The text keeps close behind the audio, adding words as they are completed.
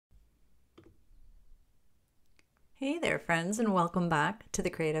Hey there, friends, and welcome back to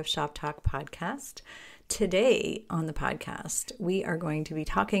the Creative Shop Talk podcast. Today on the podcast, we are going to be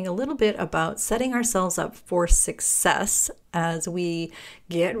talking a little bit about setting ourselves up for success as we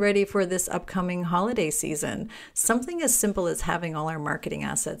get ready for this upcoming holiday season. Something as simple as having all our marketing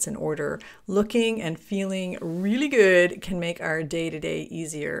assets in order, looking and feeling really good can make our day-to-day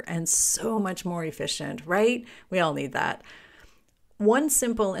easier and so much more efficient, right? We all need that. One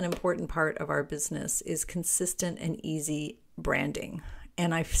simple and important part of our business is consistent and easy branding.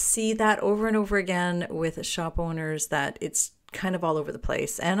 And I see that over and over again with shop owners that it's kind of all over the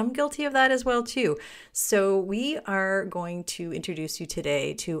place. And I'm guilty of that as well too. So we are going to introduce you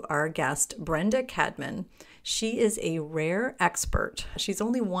today to our guest, Brenda Cadman. She is a rare expert. She's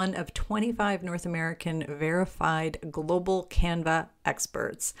only one of 25 North American verified global Canva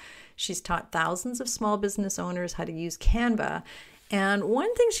experts. She's taught thousands of small business owners how to use Canva. And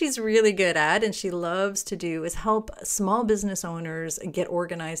one thing she's really good at and she loves to do is help small business owners get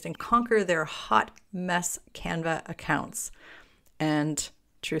organized and conquer their hot mess Canva accounts. And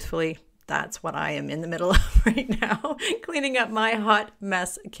truthfully, that's what I am in the middle of right now, cleaning up my hot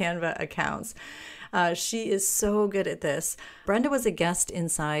mess Canva accounts. She is so good at this. Brenda was a guest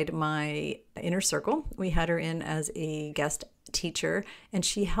inside my inner circle. We had her in as a guest teacher, and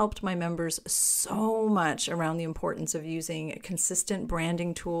she helped my members so much around the importance of using consistent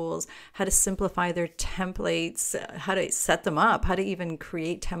branding tools, how to simplify their templates, how to set them up, how to even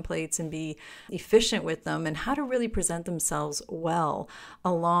create templates and be efficient with them, and how to really present themselves well,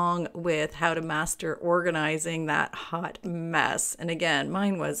 along with how to master organizing that hot mess. And again,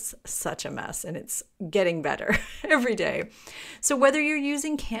 mine was such a mess, and it's getting better every day. So whether you're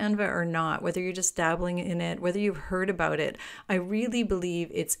using Canva or not, whether you're just dabbling in it, whether you've heard about it, I really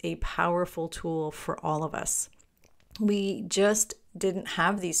believe it's a powerful tool for all of us. We just didn't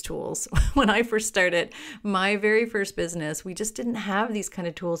have these tools. When I first started my very first business, we just didn't have these kind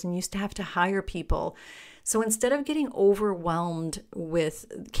of tools and used to have to hire people. So instead of getting overwhelmed with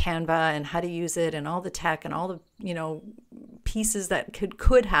Canva and how to use it and all the tech and all the, pieces that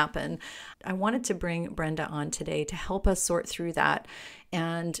could happen, I wanted to bring Brenda on today to help us sort through that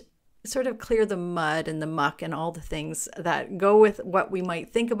and sort of clear the mud and the muck and all the things that go with what we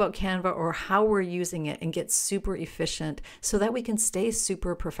might think about Canva or how we're using it and get super efficient so that we can stay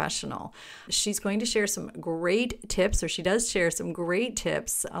super professional. She's going to share some great tips, or she does share some great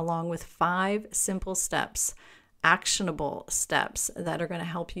tips along with 5 simple steps, actionable steps that are going to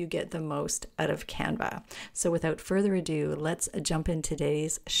help you get the most out of Canva. So without further ado, let's jump in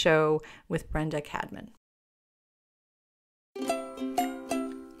today's show with Brenda Cadman.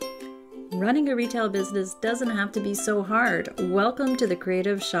 Running a retail business doesn't have to be so hard. Welcome to the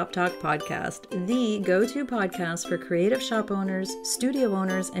Creative Shop Talk podcast, the go-to podcast for creative shop owners, studio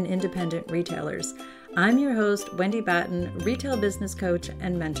owners, and independent retailers. I'm your host, Wendy Batten, retail business coach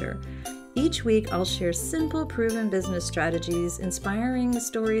and mentor. Each week, I'll share simple, proven business strategies, inspiring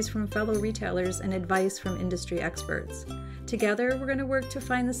stories from fellow retailers, and advice from industry experts. Together, we're going to work to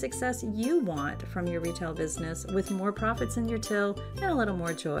find the success you want from your retail business with more profits in your till and a little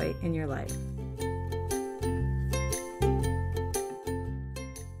more joy in your life.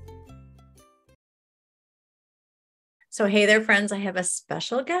 So hey there, friends. I have a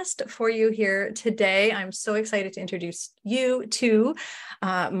special guest for you here today. I'm so excited to introduce you to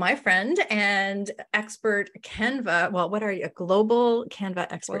my friend and expert Canva. Well, what are you? A global Canva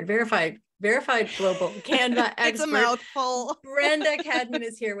expert, verified global Canva expert. It's a mouthful. Brenda Cadman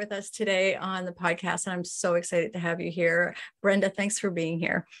is here with us today on the podcast, and I'm so excited to have you here. Brenda, thanks for being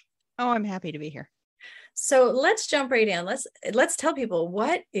here. Oh, I'm happy to be here. So let's jump right in. Let's tell people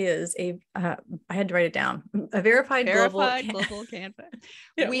what is I had to write it down. A verified global Canva.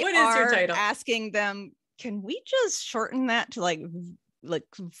 Yeah, We what are is your title? asking them, can we just shorten that to like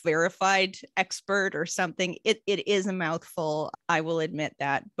verified expert or something? It is a mouthful. I will admit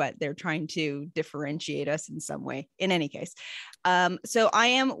that, but they're trying to differentiate us in some way. In any case, so I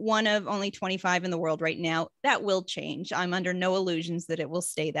am one of only 25 in the world right now. That will change. I'm under no illusions that it will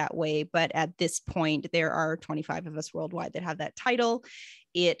stay that way. But at this point, there are 25 of us worldwide that have that title.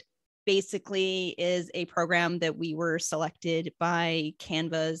 It basically is a program that we were selected by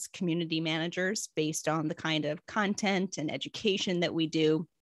Canva's community managers based on the kind of content and education that we do.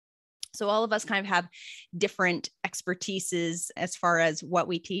 So all of us kind of have different expertises as far as what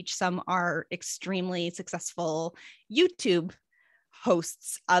we teach. Some are extremely successful YouTube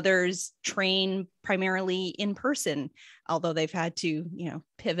hosts. Others train primarily in person, although they've had to,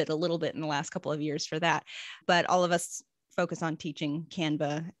 pivot a little bit in the last couple of years for that. But all of us focus on teaching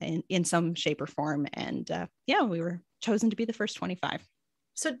Canva in some shape or form. And we were chosen to be the first 25.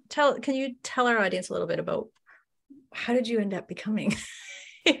 So can you tell our audience a little bit about how did you end up becoming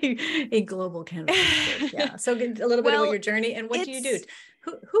a global Canva expert? Yeah. So get a little bit about Well, your journey and what do you do?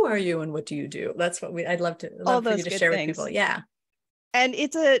 Who are you and what do you do? That's what I'd love all for you those to good share with things. people. Yeah. And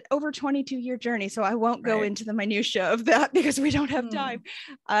it's a over 22-year journey, so I won't go into the minutia of that because we don't have time.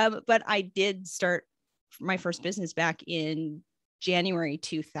 But I did start my first business back in January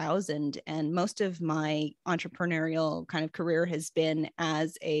 2000, and most of my entrepreneurial kind of career has been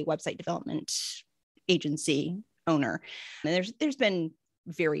as a website development agency owner. And there's been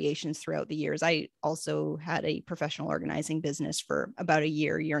variations throughout the years. I also had a professional organizing business for about a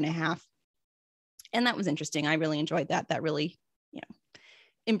year and a half, and that was interesting. I really enjoyed that. That really,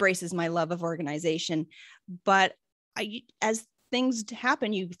 embraces my love of organization. But as things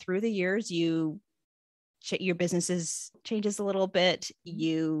happen, through the years, your businesses changes a little bit.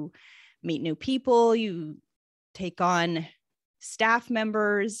 You meet new people, you take on staff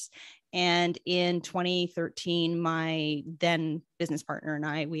members. And in 2013, my then business partner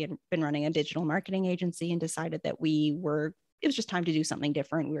and we had been running a digital marketing agency and decided that it was just time to do something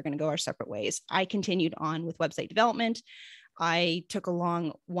different. We were going to go our separate ways. I continued on with website development. I took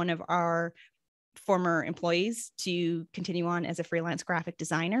along one of our former employees to continue on as a freelance graphic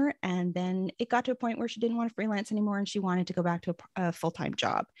designer. And then it got to a point where she didn't want to freelance anymore and she wanted to go back to a full-time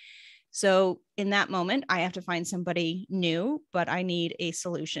job. So in that moment, I have to find somebody new, but I need a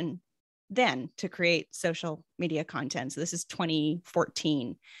solution then to create social media content. So this is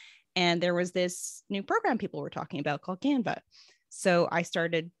 2014. And there was this new program people were talking about called Canva. So I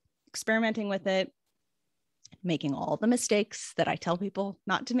started experimenting with it, making all the mistakes that I tell people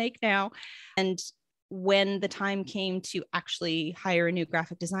not to make now. And when the time came to actually hire a new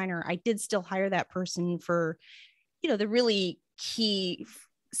graphic designer, I did still hire that person for, the really key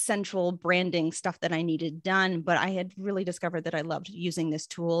central branding stuff that I needed done. But I had really discovered that I loved using this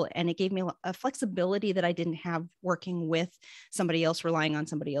tool, and it gave me a flexibility that I didn't have working with somebody else, relying on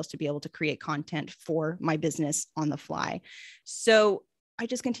somebody else to be able to create content for my business on the fly. So I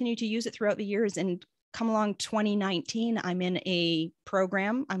just continued to use it throughout the years, and come along 2019, I'm in a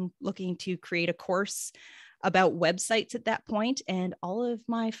program. I'm looking to create a course about websites at that point, and all of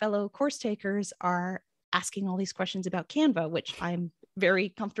my fellow course takers are asking all these questions about Canva, which I'm very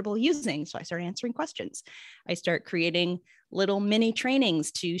comfortable using. So I start answering questions. I start creating little mini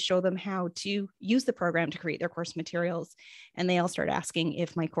trainings to show them how to use the program to create their course materials. And they all start asking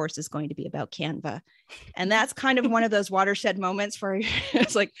if my course is going to be about Canva. And that's kind of one of those watershed moments where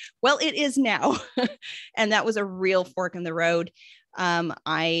it's like, well, it is now. And that was a real fork in the road.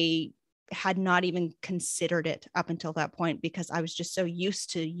 I had not even considered it up until that point because I was just so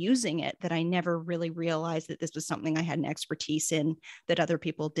used to using it that I never really realized that this was something I had an expertise in that other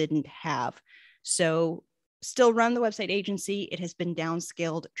people didn't have. So still run the website agency. It has been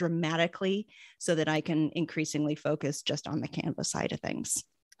downscaled dramatically so that I can increasingly focus just on the Canva side of things.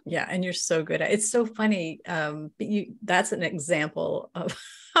 Yeah. And you're so good at it. It's so funny. That's an example of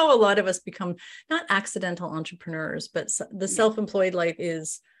how a lot of us become not accidental entrepreneurs, but the self-employed life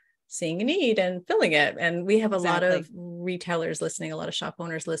is seeing a need and filling it. And we have a lot of retailers listening, a lot of shop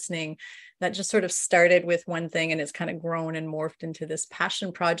owners listening that just sort of started with one thing and it's kind of grown and morphed into this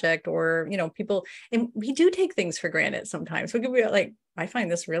passion project, or, people, and we do take things for granted sometimes. We could be like, I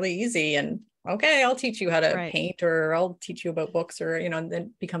find this really easy, and okay, I'll teach you how to paint, or I'll teach you about books, or, and then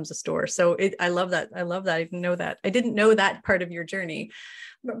it becomes a store. So I love that. I love that. I didn't know that. I didn't know that part of your journey.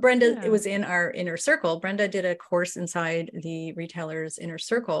 But Brenda, it was in our inner circle. Brenda did a course inside the retailer's inner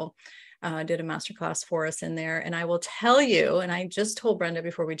circle, did a masterclass for us in there. And I will tell you, and I just told Brenda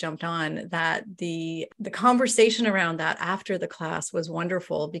before we jumped on, that the conversation around that after the class was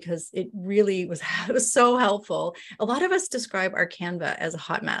wonderful because it really was, it was so helpful. A lot of us describe our Canva as a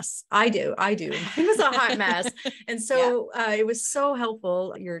hot mess. I do. It was a hot mess. And so it was so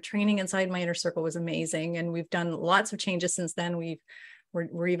helpful. Your training inside my inner circle was amazing. And we've done lots of changes since then.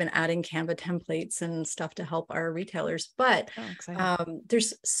 We're even adding Canva templates and stuff to help our retailers. But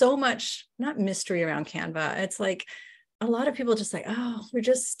there's so much, not mystery around Canva. It's like a lot of people just like, oh, we're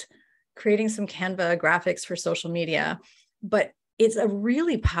just creating some Canva graphics for social media. But it's a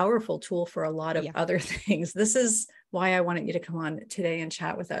really powerful tool for a lot of other things. This is why I wanted you to come on today and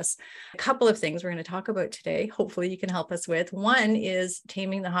chat with us. A couple of things we're going to talk about today. Hopefully you can help us with. One is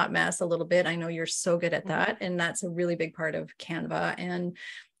taming the hot mess a little bit. I know you're so good at that. And that's a really big part of Canva. And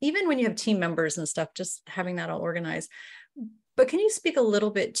even when you have team members and stuff, just having that all organized. But can you speak a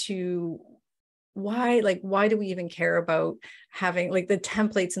little bit to why do we even care about having like the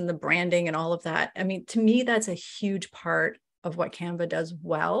templates and the branding and all of that? I mean, to me, that's a huge part of what Canva does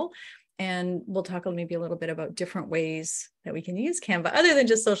well. And we'll talk maybe a little bit about different ways that we can use Canva other than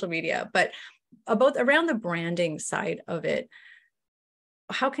just social media. But about around the branding side of it,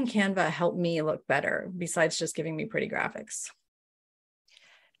 how can Canva help me look better besides just giving me pretty graphics?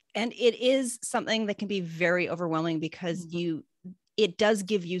 And it is something that can be very overwhelming because it does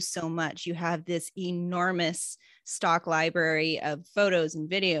give you so much. You have this enormous stock library of photos and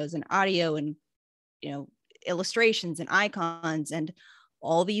videos and audio and, illustrations and icons and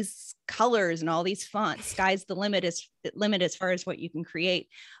all these colors and all these fonts. Sky's the limit as far as what you can create.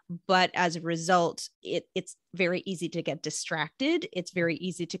 But as a result, it's very easy to get distracted. It's very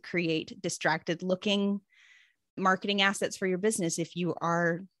easy to create distracted looking marketing assets for your business if you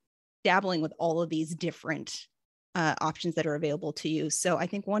are dabbling with all of these different options that are available to you. So I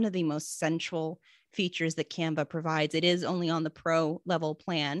think one of the most central features that Canva provides, it is only on the pro level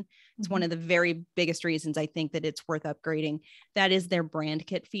plan. It's one of the very biggest reasons I think that it's worth upgrading. That is their brand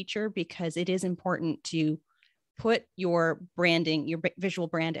kit feature, because it is important to put your branding, your visual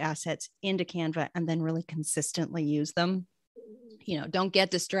brand assets into Canva and then really consistently use them. Don't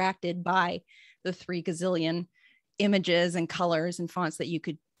get distracted by the 3 gazillion images and colors and fonts that you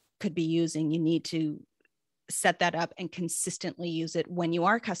could be using. You need to set that up and consistently use it when you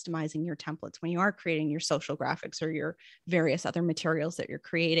are customizing your templates, when you are creating your social graphics or your various other materials that you're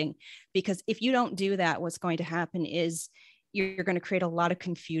creating. Because if you don't do that, what's going to happen is you're going to create a lot of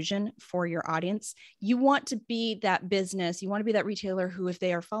confusion for your audience. You want to be that business, you want to be that retailer who, if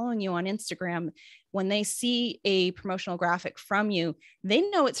they are following you on Instagram, when they see a promotional graphic from you, they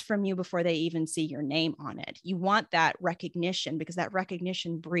know it's from you before they even see your name on it. You want that recognition, because that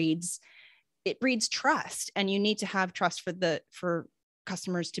recognition breeds trust, and you need to have trust for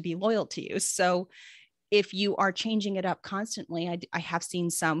customers to be loyal to you. So if you are changing it up constantly, I have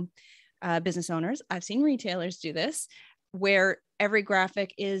seen some business owners, I've seen retailers do this, where every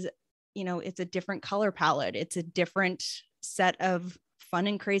graphic is, it's a different color palette. It's a different set of fun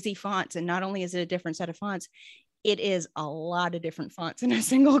and crazy fonts. And not only is it a different set of fonts, it is a lot of different fonts in a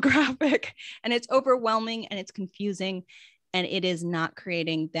single graphic, and it's overwhelming and it's confusing, and it is not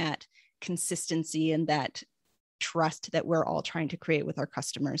creating that consistency and that trust that we're all trying to create with our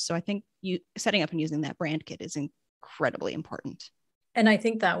customers. So I think setting up and using that brand kit is incredibly important. And I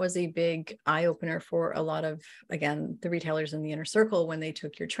think that was a big eye opener for a lot of, again, the retailers in the inner circle when they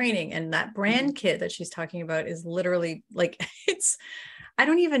took your training. And that brand kit that she's talking about is literally like, I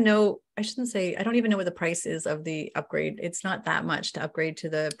don't even know what the price is of the upgrade. It's not that much to upgrade to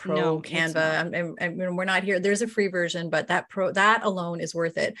the pro Canva. And we're not here. There's a free version, but that alone is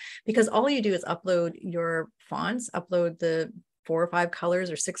worth it, because all you do is upload your fonts, upload the 4 or 5 colors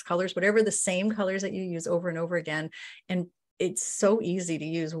or 6 colors, whatever, the same colors that you use over and over again. And it's so easy to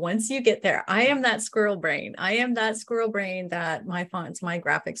use once you get there. I am that squirrel brain that my fonts, my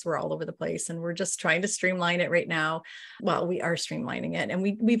graphics were all over the place, and we're just trying to streamline it right now. Well, we are streamlining it, and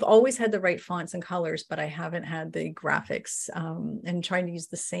we've always had the right fonts and colors, but I haven't had the graphics and trying to use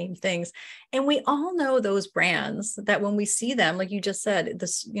the same things. And we all know those brands that when we see them, like you just said,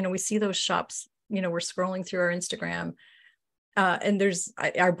 we see those shops, we're scrolling through our Instagram and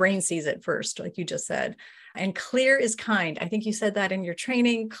our brain sees it first, like you just said. And clear is kind. I think you said that in your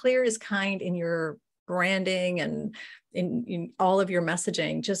training. Clear is kind in your branding and in all of your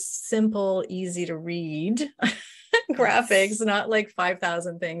messaging. Just simple, easy to read graphics, not like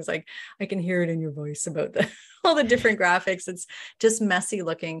 5,000 things. Like I can hear it in your voice about all the different graphics. It's just messy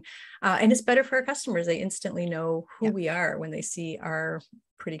looking. And it's better for our customers. They instantly know who we are when they see our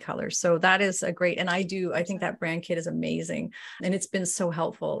pretty colors. So that is a great, and I think that brand kit is amazing. And it's been so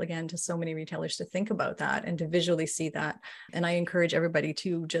helpful, again, to so many retailers to think about that and to visually see that. And I encourage everybody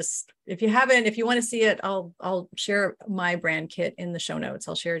to just, if you want to see it, I'll share my brand kit in the show notes.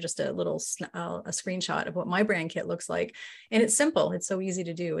 I'll share just a little, a screenshot of what my brand kit looks like. And it's simple. It's so easy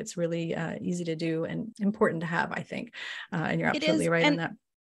to do. It's really easy to do and important to have, I think. And you're absolutely right in that.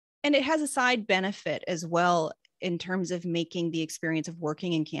 And it has a side benefit as well, in terms of making the experience of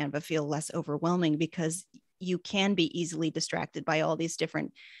working in Canva feel less overwhelming, because you can be easily distracted by all these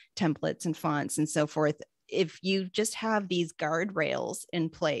different templates and fonts and so forth. If you just have these guardrails in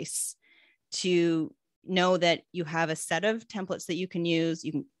place to know that you have a set of templates that you can use,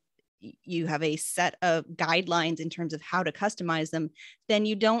 you have a set of guidelines in terms of how to customize them, then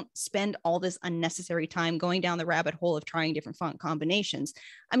you don't spend all this unnecessary time going down the rabbit hole of trying different font combinations.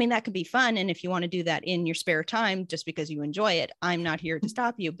 I mean, that could be fun. And if you want to do that in your spare time, just because you enjoy it, I'm not here to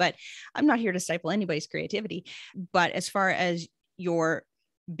stop you, but I'm not here to stifle anybody's creativity. But as far as your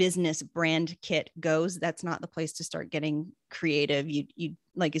business brand kit goes, that's not the place to start getting creative. You,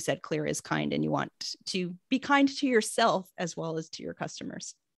 like you said, clear is kind, and you want to be kind to yourself as well as to your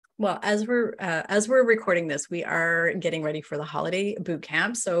customers. Well, as we're recording this, we are getting ready for the holiday boot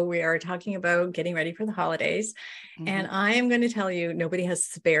camp. So we are talking about getting ready for the holidays. And I am going to tell you, nobody has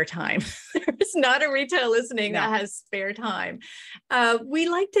spare time. There's not a retail listening that has spare time. We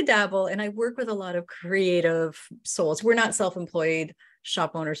like to dabble, and I work with a lot of creative souls. We're not self-employed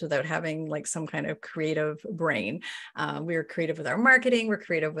shop owners without having like some kind of creative brain. We're creative with our marketing. We're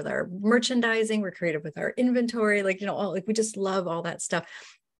creative with our merchandising. We're creative with our inventory. Like, like we just love all that stuff.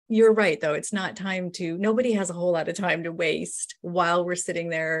 You're right, though. It's not nobody has a whole lot of time to waste while we're sitting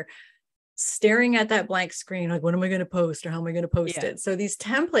there staring at that blank screen. Like, what am I going to post, or how am I going to post it? So these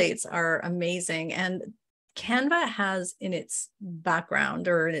templates are amazing. And Canva has in its background,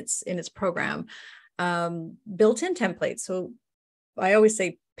 or in its program, built-in templates. So I always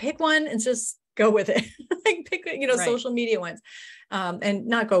say, pick one and just go with it. Like pick, social media ones, and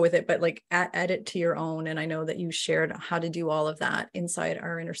not go with it, but like add it to your own. And I know that you shared how to do all of that inside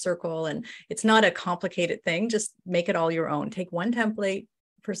our inner circle. And it's not a complicated thing. Just make it all your own. Take one template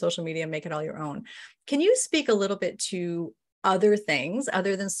for social media, make it all your own. Can you speak a little bit to other things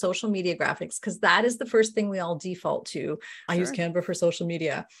other than social media graphics? Because that is the first thing we all default to. I use Canva for social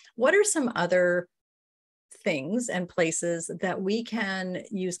media. What are some other things and places that we can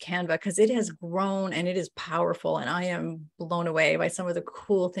use Canva, because it has grown and it is powerful, and I am blown away by some of the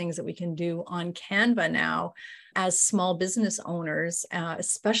cool things that we can do on Canva now as small business owners,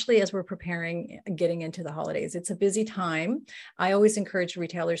 especially as we're getting into the holidays. It's a busy time. I always encourage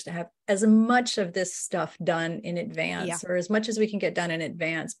retailers to have as much of this stuff done in advance, or as much as we can get done in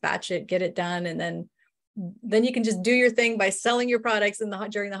advance, batch it, get it done, and then you can just do your thing by selling your products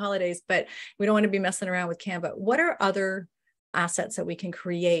during the holidays. But we don't want to be messing around with Canva. What are other assets that we can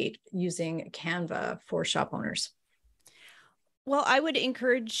create using Canva for shop owners? Well, I would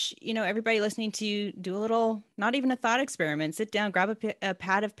encourage, everybody listening to do a little, not even a thought experiment. Sit down, grab a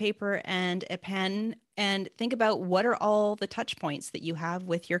pad of paper and a pen, and think about what are all the touch points that you have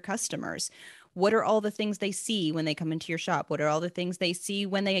with your customers. What are all the things they see when they come into your shop? What are all the things they see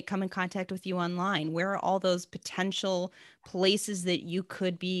when they come in contact with you online? Where are all those potential places that you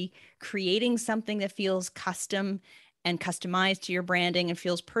could be creating something that feels custom and customized to your branding and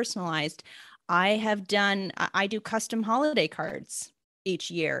feels personalized? I do custom holiday cards each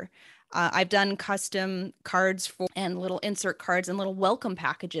year. I've done custom cards and little insert cards and little welcome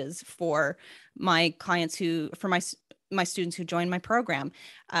packages for my clients for my students who join my program.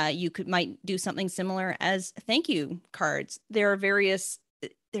 You might do something similar as thank you cards. There's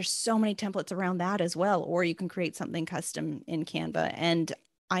so many templates around that as well, or you can create something custom in Canva. And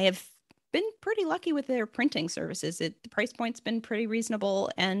I have been pretty lucky with their printing services. The price point's been pretty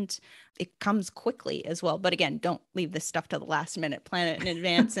reasonable, and it comes quickly as well. But again, don't leave this stuff to the last minute. Plan it in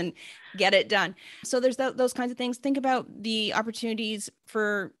advance and get it done. So there's those kinds of things. Think about the opportunities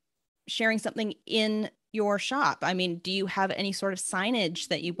for sharing something in your shop. I mean, do you have any sort of signage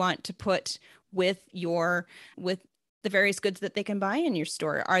that you want to put with the various goods that they can buy in your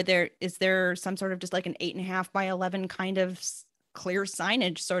store? Is there some sort of just like an 8.5 by 11 kind of clear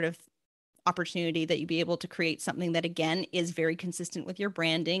signage sort of opportunity that you'd be able to create something that, again, is very consistent with your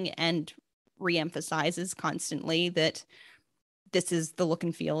branding and reemphasizes constantly that this is the look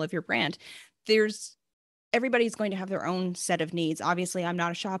and feel of your brand? Everybody's going to have their own set of needs. Obviously, I'm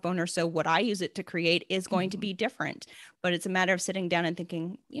not a shop owner, so what I use it to create is going to be different. But it's a matter of sitting down and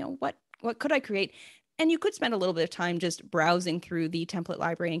thinking, what could I create? And you could spend a little bit of time just browsing through the template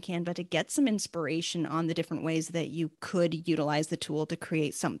library in Canva to get some inspiration on the different ways that you could utilize the tool to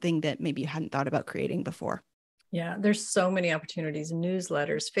create something that maybe you hadn't thought about creating before. Yeah, there's so many opportunities,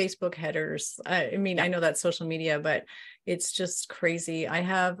 newsletters, Facebook headers. I know that's social media, but it's just crazy. I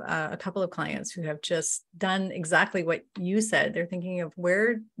have a couple of clients who have just done exactly what you said. They're thinking of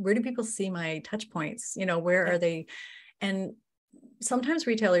where do people see my touch points? Where are they? And sometimes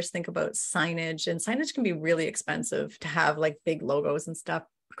retailers think about signage, and signage can be really expensive to have, like big logos and stuff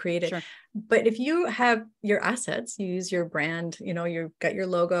created. Sure. But if you have your assets, you use your brand, you've got your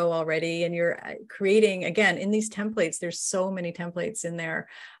logo already, and you're creating, again, in these templates, there's so many templates in there.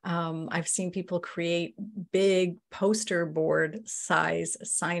 I've seen people create big poster board size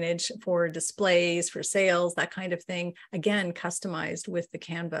signage for displays, for sales, that kind of thing. Again, customized with the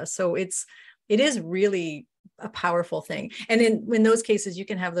Canva. So it is really a powerful thing. And in those cases, you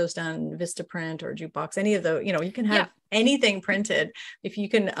can have those done Vistaprint or Jukebox, any of those, you can have anything printed. If you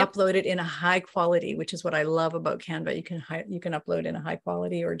can upload it in a high quality, which is what I love about Canva, you can upload in a high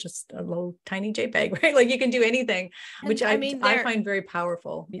quality or just a little tiny JPEG, right? Like you can do anything, which I find very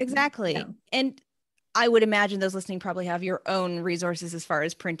powerful. Exactly. Yeah. And I would imagine those listening probably have your own resources as far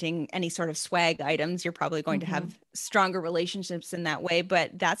as printing any sort of swag items. You're probably going to have stronger relationships in that way,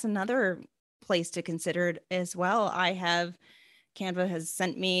 but that's another place to consider as well. Canva has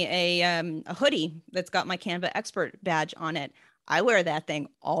sent me a hoodie that's got my Canva expert badge on it. I wear that thing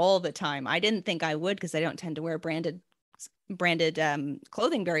all the time. I didn't think I would because I don't tend to wear branded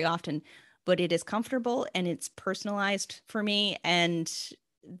clothing very often, but it is comfortable and it's personalized for me. And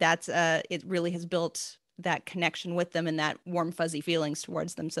that's it really has built that connection with them and that warm, fuzzy feelings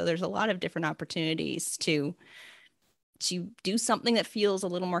towards them. So there's a lot of different opportunities to do something that feels a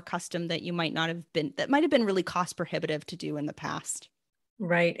little more custom that might have been really cost prohibitive to do in the past.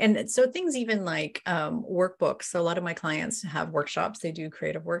 Right. And so things even like workbooks. So a lot of my clients have workshops, they do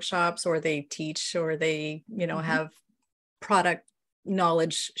creative workshops, or they teach, or they, have product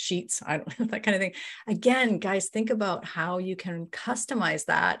knowledge sheets, I don't know, that kind of thing. Again, guys, think about how you can customize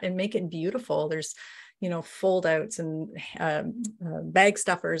that and make it beautiful. There's, fold outs and bag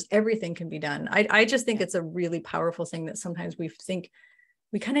stuffers, everything can be done. I just think it's a really powerful thing that sometimes we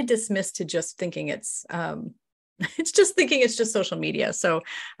kind of dismiss to just thinking it's just social media. So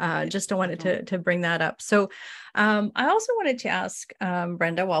just don't want it to bring that up. So I also wanted to ask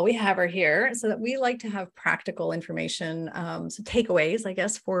Brenda, while we have her here, so that we like to have practical information, some takeaways, I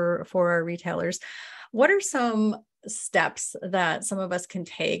guess, for our retailers. What are some steps that some of us can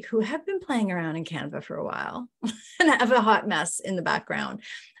take who have been playing around in Canva for a while and have a hot mess in the background?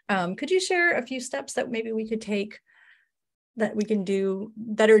 Could you share a few steps that maybe we could take, that we can do,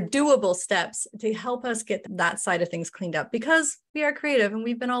 that are doable steps to help us get that side of things cleaned up? Because we are creative and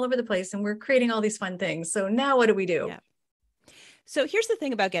we've been all over the place and we're creating all these fun things. So now what do we do? Yeah. So here's the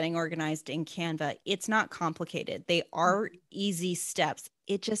thing about getting organized in Canva. It's not complicated. They are easy steps.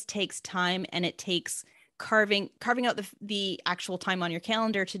 It just takes time, and it takes carving out the actual time on your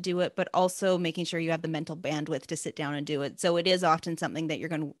calendar to do it, but also making sure you have the mental bandwidth to sit down and do it. So it is often something that you're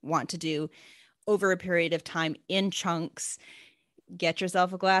going to want to do over a period of time in chunks. Get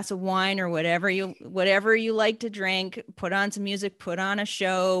yourself a glass of wine or whatever you like to drink, put on some music, put on a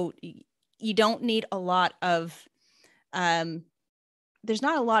show. You don't need a lot of, there's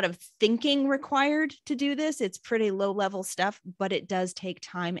not a lot of thinking required to do this. It's pretty low level stuff, but it does take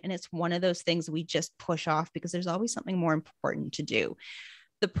time. And it's one of those things we just push off because there's always something more important to do.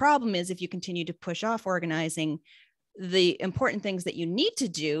 The problem is if you continue to push off organizing, the important things that you need to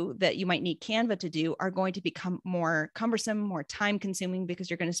do, that you might need Canva to do, are going to become more cumbersome, more time consuming,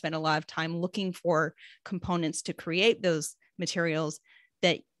 because you're going to spend a lot of time looking for components to create those materials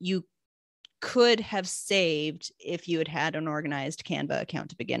that you could have saved if you had had an organized Canva account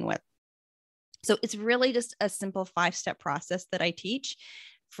to begin with. So it's really just a simple 5-step process that I teach.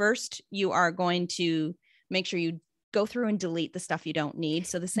 First, you are going to make sure you go through and delete the stuff you don't need.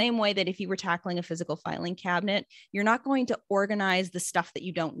 So the same way that if you were tackling a physical filing cabinet, you're not going to organize the stuff that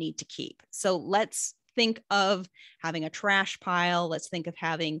you don't need to keep. So let's think of having a trash pile. Let's think of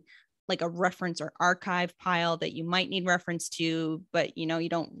having like a reference or archive pile that you might need reference to, but you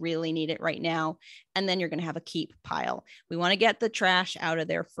don't really need it right now. And then you're going to have a keep pile. We want to get the trash out of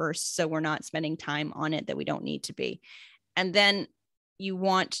there first, so we're not spending time on it that we don't need to be. And then you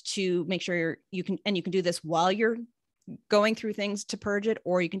want to make sure you can do this while you're going through things to purge it,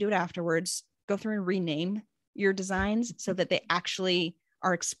 or you can do it afterwards. Go through and rename your designs so that they actually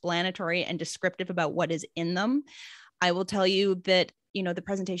are explanatory and descriptive about what is in them. I will tell you that, the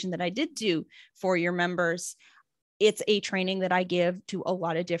presentation that I did do for your members, it's a training that I give to a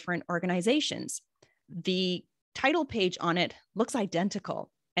lot of different organizations. The title page on it looks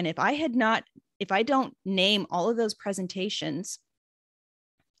identical. And if I don't name all of those presentations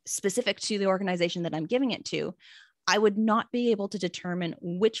specific to the organization that I'm giving it to, I would not be able to determine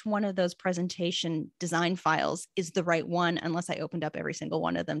which one of those presentation design files is the right one unless I opened up every single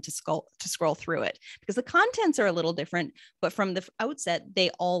one of them to scroll through it, because the contents are a little different, but from the outset,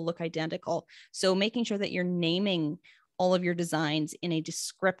 they all look identical. So making sure that you're naming all of your designs in a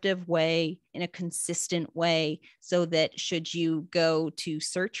descriptive way, in a consistent way, so that should you go to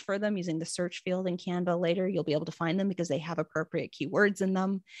search for them using the search field in Canva later, you'll be able to find them because they have appropriate keywords in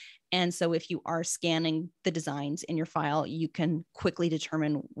them. And so if you are scanning the designs in your file, you can quickly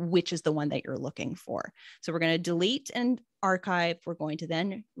determine which is the one that you're looking for. So we're going to delete and archive. We're going to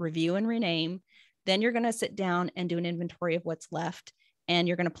then review and rename. Then you're going to sit down and do an inventory of what's left. And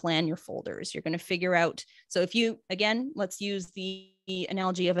you're going to plan your folders. You're going to figure out. So if you, again, let's use the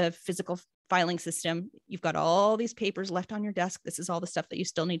analogy of a physical filing system. You've got all these papers left on your desk. This is all the stuff that you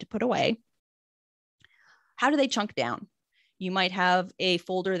still need to put away. How do they chunk down? You might have a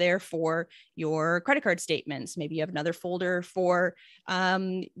folder there for your credit card statements. Maybe you have another folder for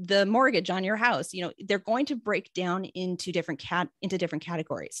the mortgage on your house. They're going to break down into different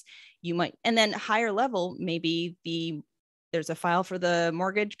categories. You might, and then higher level, maybe there's a file for the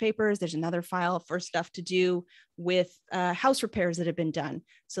mortgage papers. There's another file for stuff to do with house repairs that have been done.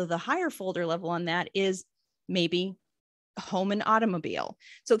 So the higher folder level on that is maybe home and automobile.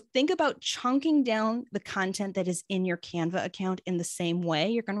 So think about chunking down the content that is in your Canva account in the same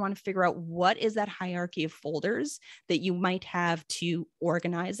way. You're going to want to figure out what is that hierarchy of folders that you might have to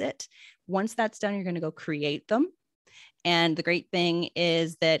organize it. Once that's done, you're going to go create them. And the great thing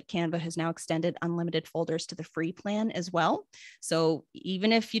is that Canva has now extended unlimited folders to the free plan as well. So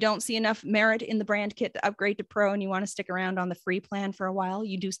even if you don't see enough merit in the brand kit to upgrade to Pro and you want to stick around on the free plan for a while,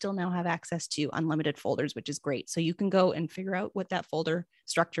 you do still now have access to unlimited folders, which is great. So you can go and figure out what that folder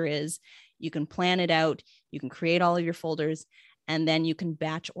structure is. You can plan it out. You can create all of your folders, and then you can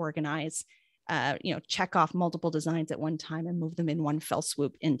batch organize, check off multiple designs at one time and move them in one fell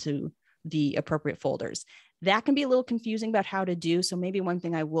swoop into the appropriate folders. That can be a little confusing about how to do. So maybe one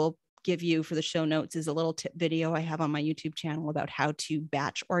thing I will give you for the show notes is a little tip video I have on my YouTube channel about how to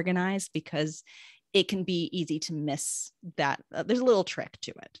batch organize, because it can be easy to miss that. There's a little trick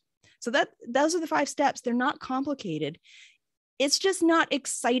to it. So those are the 5 steps. They're not complicated. It's just not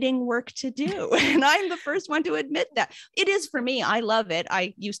exciting work to do. And I'm the first one to admit that. It is for me. I love it.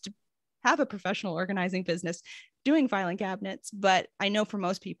 I used to have a professional organizing business doing filing cabinets, but I know for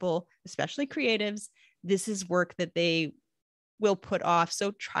most people, especially creatives, this is work that they will put off.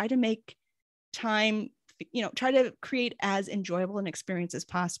 So try to make time, try to create as enjoyable an experience as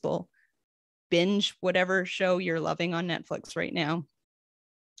possible. Binge whatever show you're loving on Netflix right now.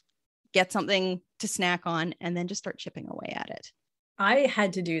 Get something to snack on, and then just start chipping away at it. I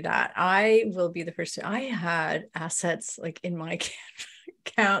had to do that. I will be the first. I had assets like in my Canva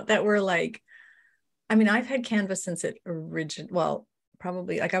account that were like, I've had Canva since it originated. Well,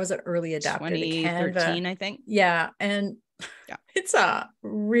 probably like I was an early adapter to Canva. 2013, I think. Yeah. And it's a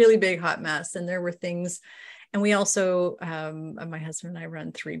really big hot mess. And there were things, and we also, my husband and I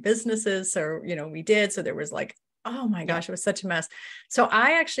run 3 businesses. So, we did. So there was like, oh my gosh, it was such a mess. So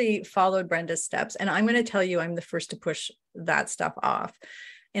I actually followed Brenda's steps, and I'm going to tell you, I'm the first to push that stuff off.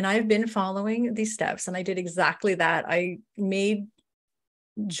 And I've been following these steps, and I did exactly that. I made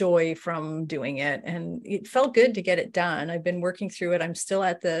joy from doing it, and it felt good to get it done. I've been working through it. I'm still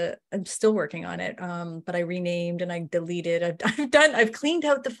working on it. But I renamed and I deleted. I've cleaned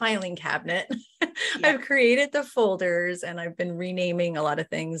out the filing cabinet. I've created the folders, and I've been renaming a lot of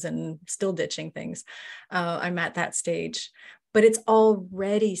things and still ditching things. I'm at that stage, but it's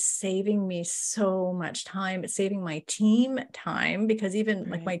already saving me so much time. It's saving my team time, because even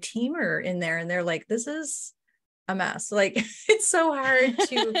like my team are in there and they're like, this is a mess. Like it's so hard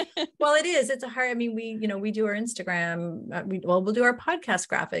to, well, it is, it's a hard, we do our Instagram, we'll do our podcast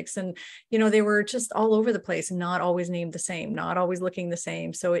graphics, and, they were just all over the place, not always named the same, not always looking the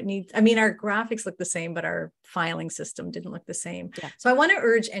same. So it needs, our graphics look the same, but our filing system didn't look the same. Yeah. So I want to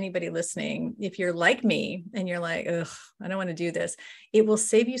urge anybody listening, if you're like me and you're like, ugh, I don't want to do this, it will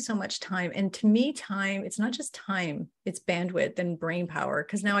save you so much time. And to me, time, it's not just time, it's bandwidth and brain power.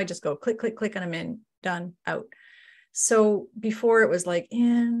 Cause now I just go click, click, click, and I'm in, done, out. So before it was like,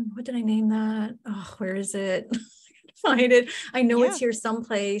 what did I name that? Oh, where is it? I can't find it. I know it's here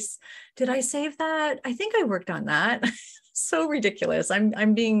someplace. Did I save that? I think I worked on that. So ridiculous.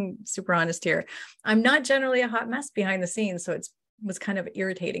 I'm being super honest here. I'm not generally a hot mess behind the scenes. So was kind of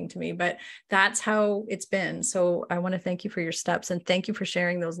irritating to me, but that's how it's been. So I want to thank you for your steps, and thank you for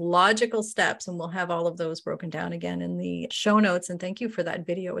sharing those logical steps. And we'll have all of those broken down again in the show notes. And thank you for that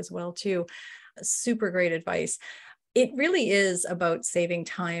video as well, too. Super great advice. It really is about saving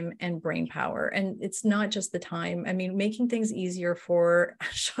time and brain power. And it's not just the time. Making things easier for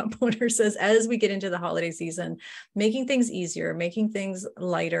shop owners as we get into the holiday season, making things easier, making things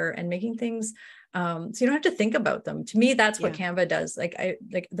lighter, and making things so you don't have to think about them. To me, that's what Canva does. Like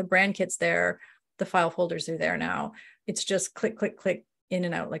the brand kit's there, the file folders are there now. It's just click, click, click, in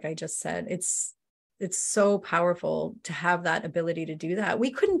and out. Like I just said, it's so powerful to have that ability to do that.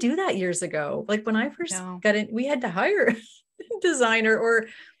 We couldn't do that years ago. Like when I first got in, we had to hire a designer, or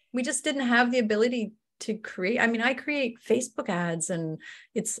we just didn't have the ability to create. I create Facebook ads, and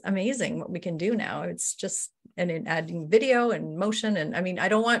it's amazing what we can do now. It's just, and in adding video and motion. And I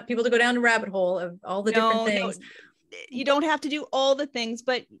don't want people to go down a rabbit hole of all the different things. No, you don't have to do all the things,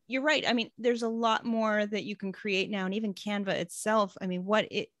 but you're right. There's a lot more that you can create now. And even Canva itself,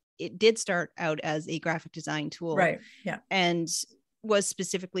 it did start out as a graphic design tool, right? Yeah. And was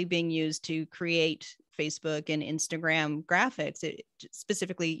specifically being used to create Facebook and Instagram graphics,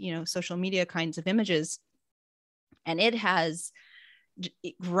 specifically, social media kinds of images. And it has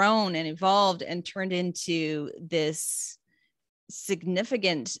grown and evolved and turned into this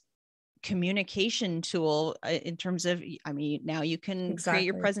significant communication tool in terms of, now you can create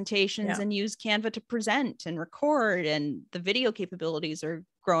your presentations and use Canva to present and record, and the video capabilities are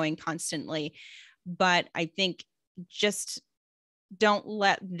growing constantly. But I think just don't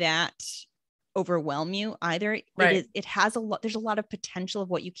let that overwhelm you either. Right. It has there's a lot of potential of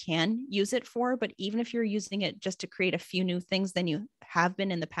what you can use it for, but even if you're using it just to create a few new things than you have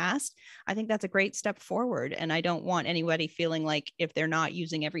been in the past, I think that's a great step forward. And I don't want anybody feeling like if they're not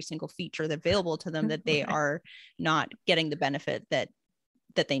using every single feature that's available to them, that they are not getting the benefit that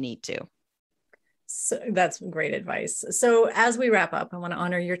they need to. So that's great advice. So as we wrap up, I want to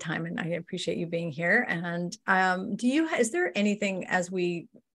honor your time, and I appreciate you being here. And is there anything, as we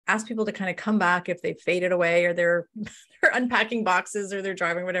ask people to kind of come back if they faded away, or they're unpacking boxes, or they're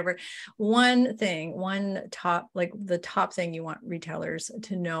driving, whatever, the top thing you want retailers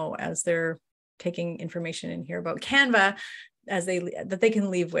to know as they're taking information in here about Canva, that they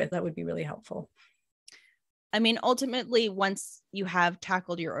can leave with, that would be really helpful? Ultimately, once you have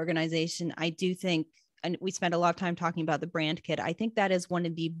tackled your organization, I do think, and we spent a lot of time talking about the brand kit, I think that is one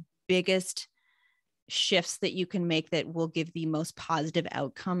of the biggest shifts that you can make that will give the most positive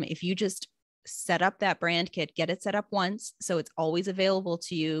outcome. If you just set up that brand kit, get it set up once, so it's always available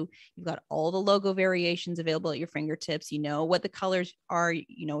to you. You've got all the logo variations available at your fingertips. You know what the colors are,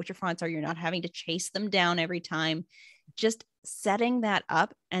 you know what your fonts are. You're not having to chase them down every time. Just setting that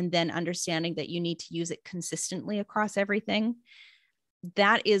up and then understanding that you need to use it consistently across everything,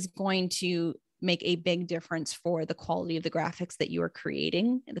 that is going to make a big difference for the quality of the graphics that you are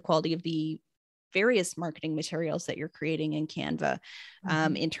creating and the quality of the various marketing materials that you're creating in Canva,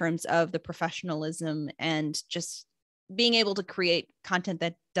 in terms of the professionalism and just being able to create content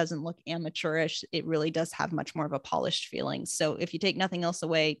that doesn't look amateurish. It really does have much more of a polished feeling. So if you take nothing else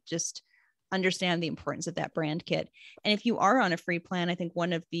away, just understand the importance of that brand kit. And if you are on a free plan, I think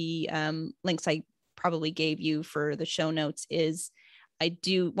one of the links I probably gave you for the show notes is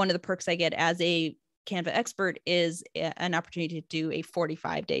one of the perks I get as a Canva expert is an opportunity to do a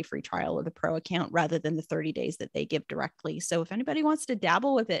 45-day free trial of the pro account rather than the 30 days that they give directly. So if anybody wants to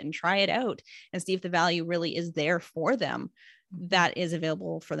dabble with it and try it out and see if the value really is there for them, that is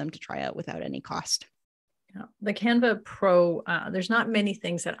available for them to try out without any cost. Yeah. The Canva Pro, there's not many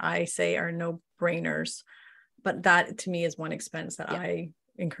things that I say are no brainers, but that to me is one expense that I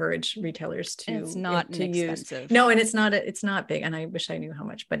encourage retailers to use. No, and it's not big. And I wish I knew how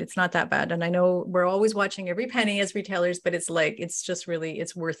much, but it's not that bad. And I know we're always watching every penny as retailers, but it's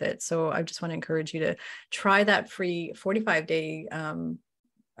worth it. So I just want to encourage you to try that free 45-day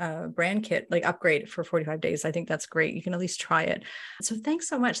brand kit, like upgrade for 45 days. I think that's great. You can at least try it. So thanks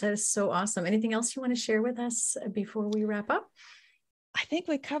so much. That is so awesome. Anything else you want to share with us before we wrap up? I think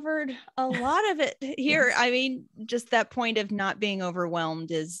we covered a lot of it here. Yes. Just that point of not being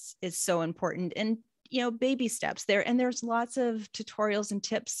overwhelmed is so important, and, baby steps there. And there's lots of tutorials and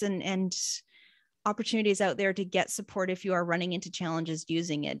tips and opportunities out there to get support if you are running into challenges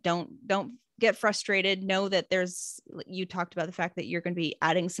using it. Don't get frustrated. Know that you talked about the fact that you're going to be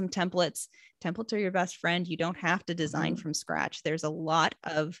adding some templates. Templates are your best friend. You don't have to design from scratch. There's a lot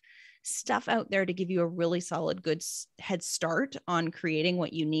of stuff out there to give you a really solid, good head start on creating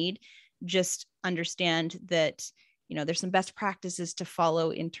what you need. Just understand that, there's some best practices to follow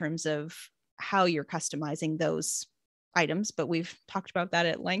in terms of how you're customizing those items, but we've talked about that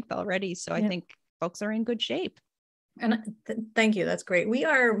at length already. So I think folks are in good shape. And thank you. That's great. We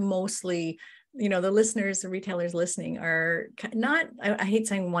are mostly, the listeners, the retailers listening are not, I hate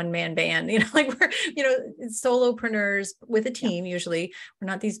saying one-man band, we're, solopreneurs with a team. Usually we're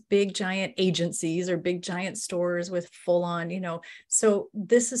not these big giant agencies or big giant stores with full on, so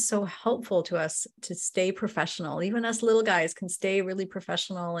this is so helpful to us to stay professional. Even us little guys can stay really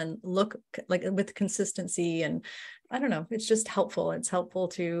professional and look like with consistency. And I don't know, it's just helpful. It's helpful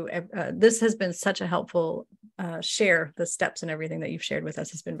to, this has been such a helpful share. The steps and everything that you've shared with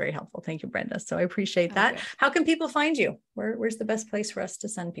us has been very helpful. Thank you, Brenda. So I appreciate that. Okay. How can people find you? Where's the best place for us to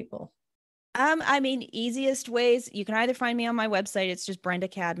send people? Easiest ways, you can either find me on my website. It's just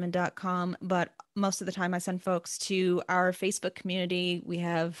brendacadman.com, but most of the time I send folks to our Facebook community.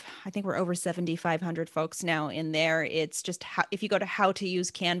 I think we're over 7,500 folks now in there. It's just if you go to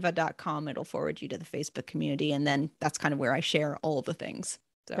howtousecanva.com, it'll forward you to the Facebook community. And then that's kind of where I share all of the things.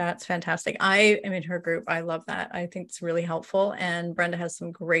 So. That's fantastic. I am in her group. I love that. I think it's really helpful. And Brenda has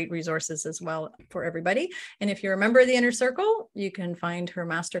some great resources as well for everybody. And if you're a member of the Inner Circle, you can find her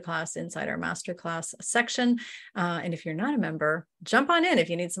masterclass inside our masterclass section. And if you're not a member, jump on in if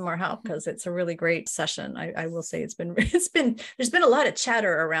you need some more help, because it's a really great session. I will say there's been a lot of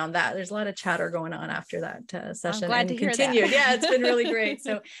chatter around that. There's a lot of chatter going on after that session. I'm glad to hear that. Yeah, it's been really great.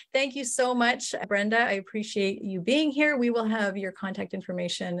 So thank you so much, Brenda. I appreciate you being here. We will have your contact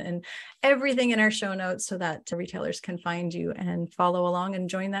information and everything in our show notes so that retailers can find you and follow along and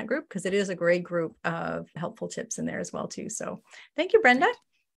join that group, because it is a great group of helpful tips in there as well too. So thank you, Brenda.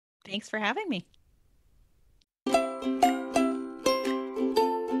 Thanks for having me.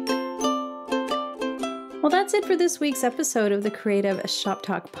 Well, that's it for this week's episode of the Creative Shop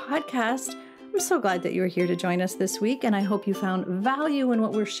Talk podcast. I'm so glad that you were here to join us this week, and I hope you found value in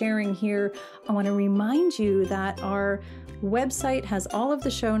what we're sharing here. I want to remind you that our website has all of the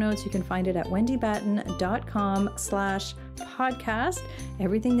show notes. You can find it at wendybatten.com/podcast.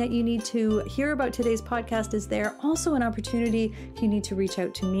 Everything that you need to hear about today's podcast is there. Also an opportunity if you need to reach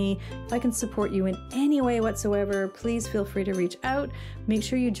out to me. If I can support you in any way whatsoever, please feel free to reach out. Make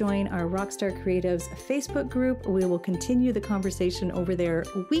sure you join our Rockstar Creatives Facebook group. We will continue the conversation over there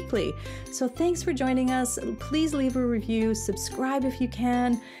weekly. So thanks for joining us. Please leave a review, subscribe if you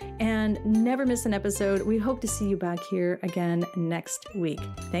can, and never miss an episode. We hope to see you back here again next week.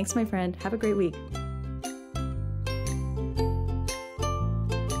 Thanks, my friend. Have a great week.